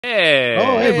Hey,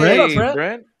 Oh, hey, What's up, Brent.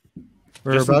 Brent?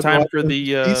 We're Just in about to time watch for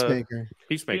the Peacemaker.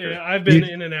 Peacemaker. Yeah, I've been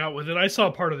in and out with it. I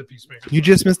saw part of the Peacemaker. You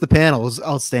just missed the panel. It was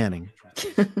outstanding.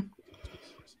 What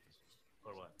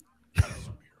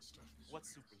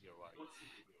superhero are you?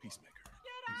 Peacemaker.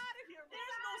 Get out of here!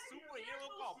 There's no superhero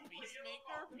called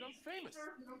Peacemaker.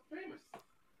 You're famous.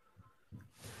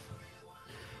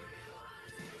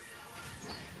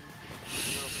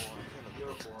 You're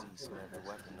born to smell the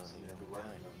weapon on you every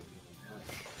time.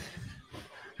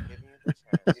 Giving you the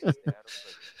chance to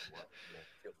stay out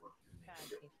of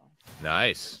prison.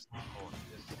 nice.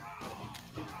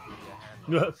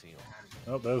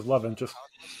 Oh, there's love interest.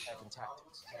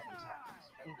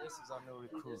 This is our new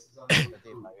recruit.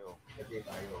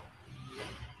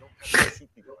 Shoot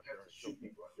people out there and kill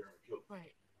people out there and kill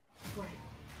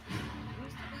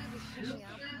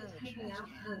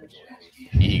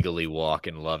people. Eagerly walk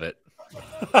and love it.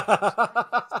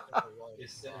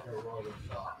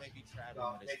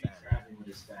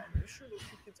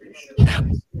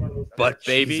 But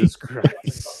baby, Jesus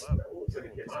Christ.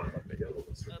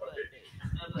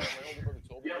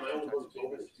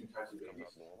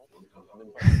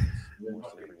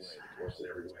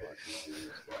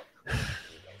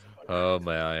 oh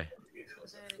my.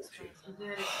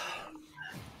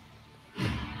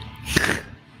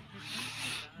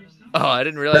 Oh, I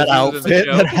didn't realize That he was in the outfit,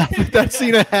 show. that outfit that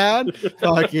Cena had.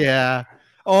 Fuck yeah.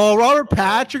 Oh, Robert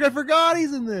Patrick. I forgot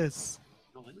he's in this.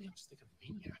 No,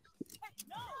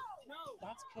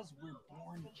 that's because we're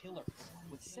born killers.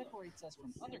 What separates us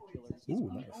from other killers is Ooh,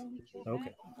 we nice. only kill Okay.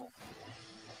 bad people.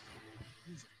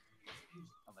 Usually.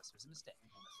 Unless there's a mistake.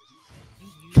 You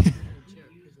use your jerk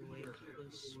as a way to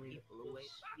push people away.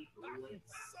 But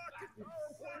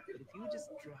if you just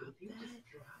drop that,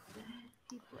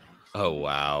 people Oh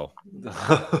wow.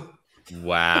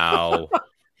 Wow.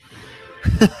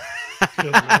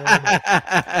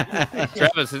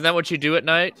 Travis, isn't that what you do at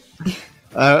night?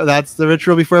 That's the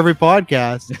ritual before every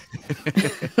podcast.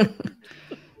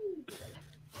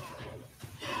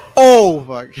 Oh,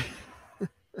 fuck.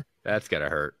 That's gotta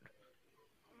hurt.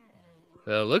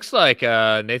 So it looks like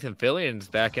Nathan Fillion's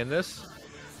back in this.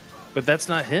 But that's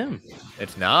not him.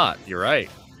 It's not. You're right.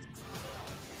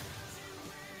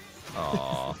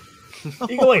 Aw.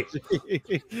 Eagle, wait.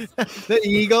 The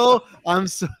eagle. I'm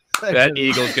so excited. That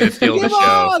eagle's gonna steal the Come show.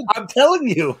 on, I'm telling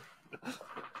you.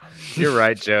 You're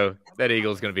right, Joe. That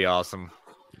eagle's gonna be awesome.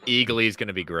 Eagly's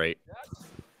gonna be great.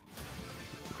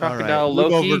 All right, Crocodile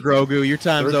move Loki. over, Grogu. Your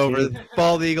time's 13. over.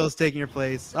 Bald Eagle's taking your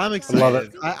place. I'm excited. love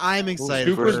it. I'm excited.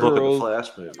 Super for First look at the Girl. Flash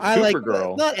movie. I like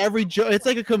Supergirl. not every joke. It's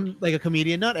like a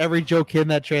comedian. Not every joke hit in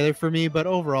that trailer for me, but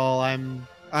overall, I'm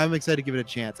excited to give it a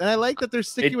chance. And I like that they're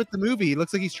sticking with the movie. It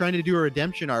looks like he's trying to do a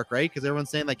redemption arc, right? Because everyone's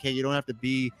saying like, hey, you don't have to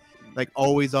be like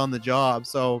always on the job.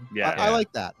 So Yeah. I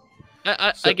like that.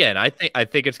 Again, I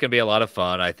think it's gonna be a lot of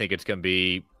fun. I think it's gonna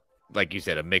be, like you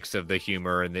said, a mix of the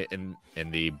humor and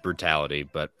the brutality.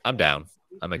 But I'm down.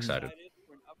 I'm excited.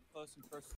 for an up close and personal